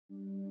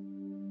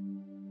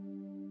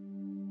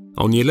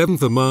On the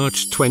 11th of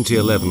March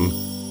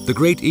 2011, the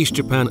Great East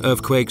Japan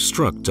earthquake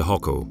struck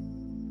Tohoku.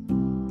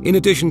 In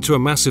addition to a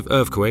massive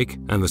earthquake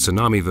and the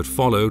tsunami that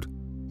followed,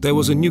 there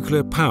was a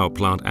nuclear power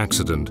plant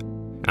accident,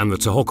 and the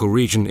Tohoku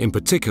region in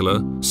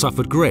particular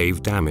suffered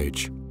grave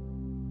damage.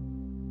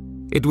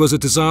 It was a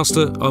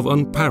disaster of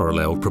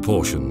unparalleled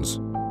proportions.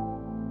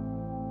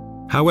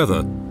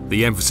 However,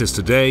 the emphasis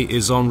today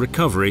is on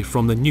recovery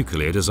from the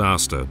nuclear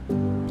disaster.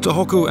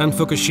 Tohoku and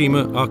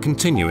Fukushima are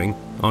continuing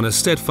on a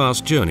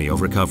steadfast journey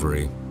of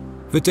recovery.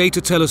 The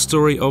data tell a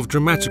story of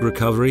dramatic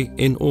recovery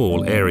in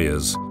all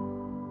areas.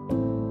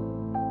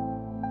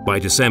 By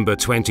December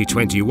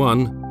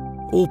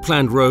 2021, all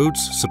planned roads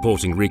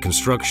supporting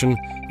reconstruction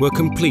were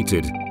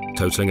completed,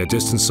 totaling a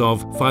distance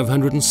of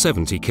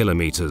 570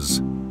 kilometers.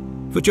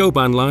 The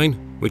Joban line,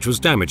 which was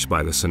damaged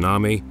by the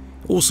tsunami,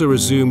 also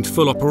resumed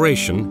full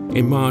operation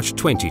in March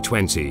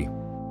 2020.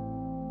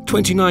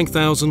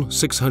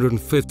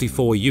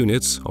 29,654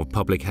 units of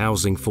public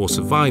housing for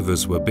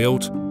survivors were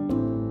built,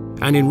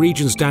 and in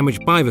regions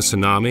damaged by the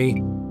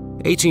tsunami,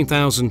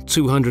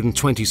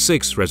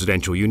 18,226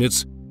 residential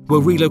units were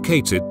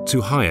relocated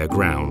to higher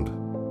ground.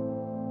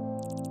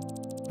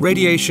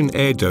 Radiation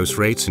air dose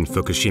rates in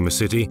Fukushima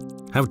City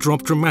have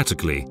dropped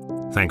dramatically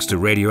thanks to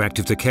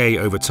radioactive decay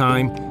over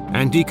time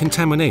and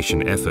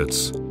decontamination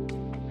efforts.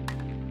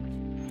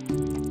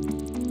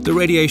 The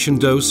radiation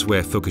dose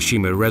where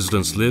Fukushima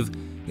residents live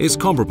is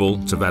comparable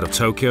to that of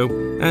Tokyo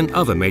and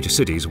other major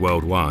cities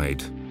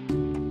worldwide.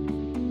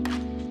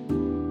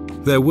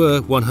 There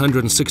were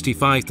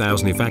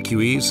 165,000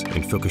 evacuees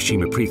in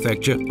Fukushima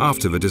Prefecture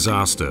after the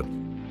disaster.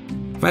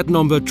 That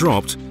number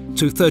dropped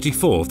to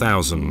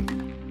 34,000.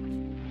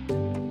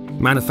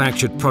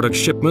 Manufactured product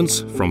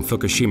shipments from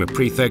Fukushima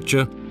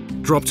Prefecture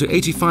dropped to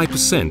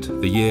 85%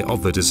 the year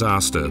of the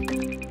disaster.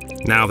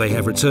 Now they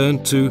have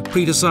returned to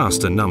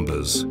pre-disaster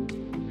numbers.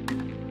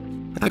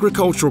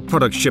 Agricultural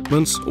product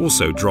shipments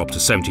also dropped to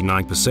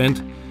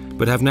 79%,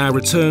 but have now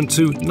returned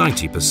to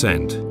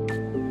 90%.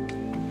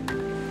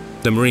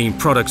 The marine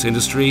products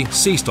industry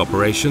ceased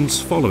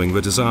operations following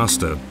the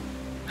disaster.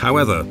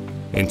 However,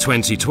 in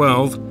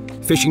 2012,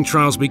 fishing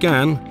trials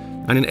began,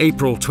 and in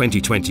April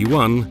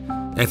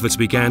 2021, efforts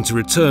began to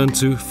return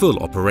to full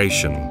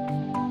operation.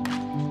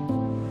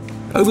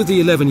 Over the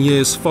 11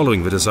 years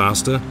following the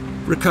disaster,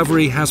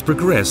 recovery has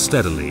progressed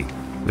steadily.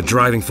 The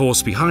driving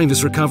force behind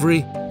this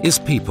recovery is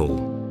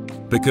people,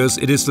 because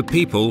it is the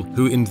people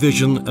who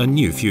envision a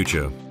new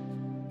future.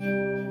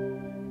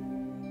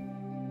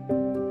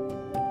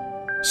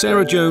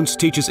 Sarah Jones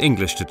teaches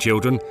English to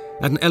children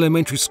at an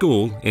elementary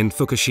school in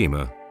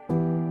Fukushima.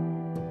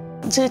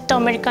 ずっとア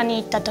メリカに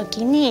行った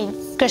時に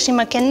福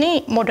島県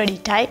に戻り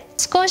たい。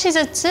少し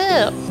ずつ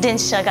電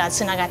車が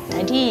つながっ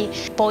たり、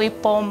一歩一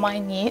歩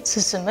前に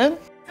進む。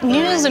ニ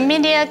ュース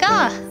メディア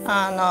が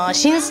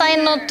震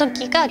災の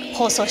時が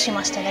放送し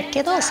ましただ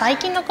けど、最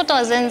近のこと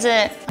は全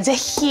然ぜ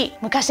ひ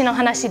昔の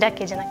話だ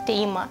けじゃなくて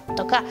今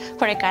とか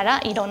これから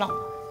いろんな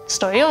ス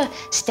トーリーを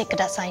してく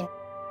ださい。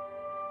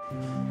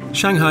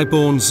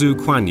Shanghai-born Zhu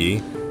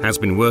Kuanyi has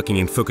been working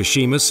in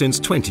Fukushima since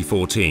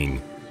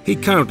 2014. He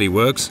currently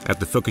works at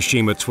the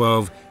Fukushima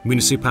 12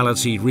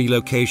 Municipality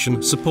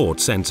Relocation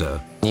Support Center.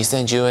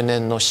 2014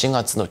年の4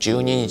月の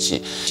12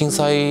日、震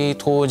災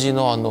当時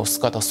の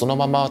姿その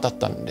ままだっ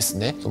たんです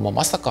ね。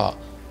まさか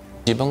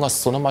自分が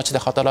その町で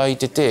働い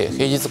てて、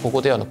平日こ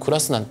こで暮ら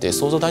すなんて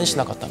想像だにし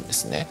なかったんで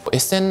すね。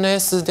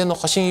SNS での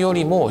発信よ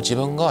りも自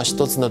分が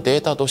一つの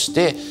データとし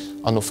て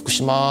福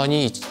島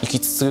に生き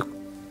続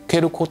け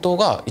ること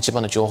が一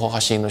番の情報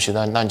発信の手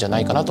段なんじゃ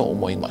ないかなと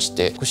思いまし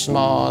て、福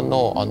島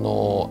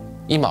の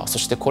今そ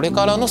してこれ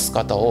からの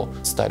姿を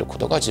伝えるこ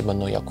とが自分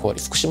の役割、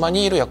福島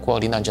にいる役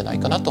割なんじゃない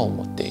かなと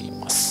思ってい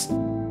ます。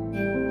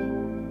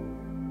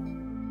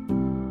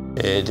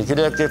でき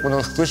るだけこ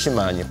の福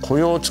島に雇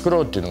用を作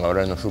ろうっていうのが我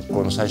々の復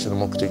興の最初の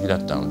目的だ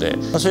ったので、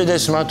それで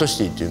スマートシ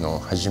ティっていうのを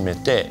始め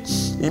て、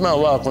今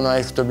はこのア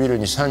イフトビル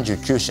に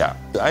39社、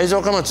会津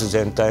若松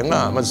全体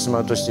がまずス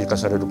マートシティ化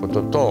されるこ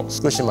とと、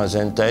福島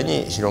全体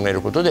に広げ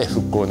ることで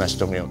復興を成し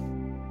遂げよう。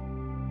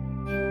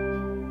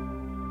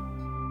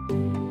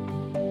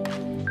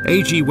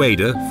A.G.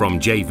 Wader from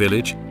J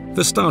Village,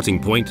 the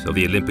starting point of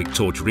the Olympic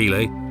torch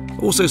relay,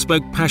 also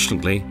spoke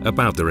passionately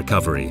about the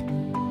recovery.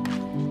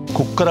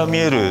 ここから見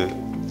える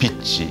ピ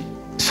ッチ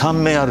3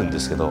面あるんで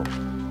すけど、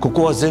こ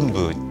こは全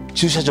部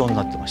駐車場に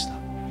なってました。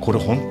これ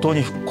本当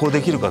に復興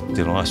できるかって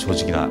いうのが正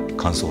直な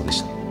感想で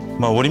した。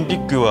オリンピ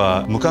ック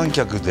は無観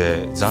客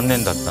で残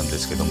念だったんで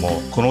すけど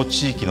も、この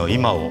地域の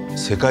今を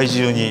世界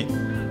中に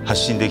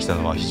発信できた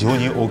のは非常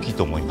に大きい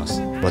と思いま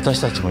す。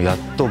私たちもやっ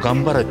と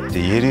頑張れって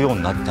言えるよう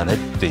になったねっ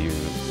ていう、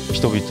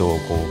人々を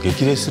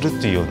激励するっ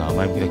ていうような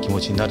前向きな気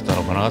持ちになれた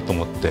のかなと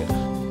思って。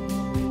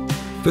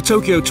The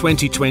Tokyo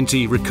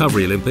 2020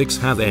 Recovery Olympics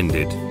have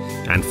ended,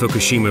 and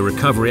Fukushima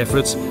recovery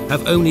efforts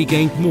have only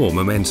gained more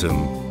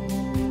momentum.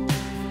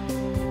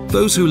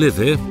 Those who live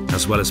here,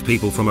 as well as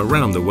people from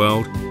around the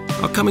world,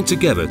 are coming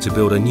together to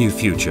build a new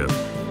future.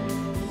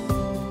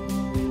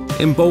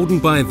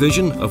 Emboldened by a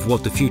vision of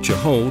what the future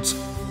holds,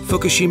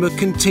 Fukushima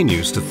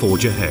continues to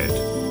forge ahead.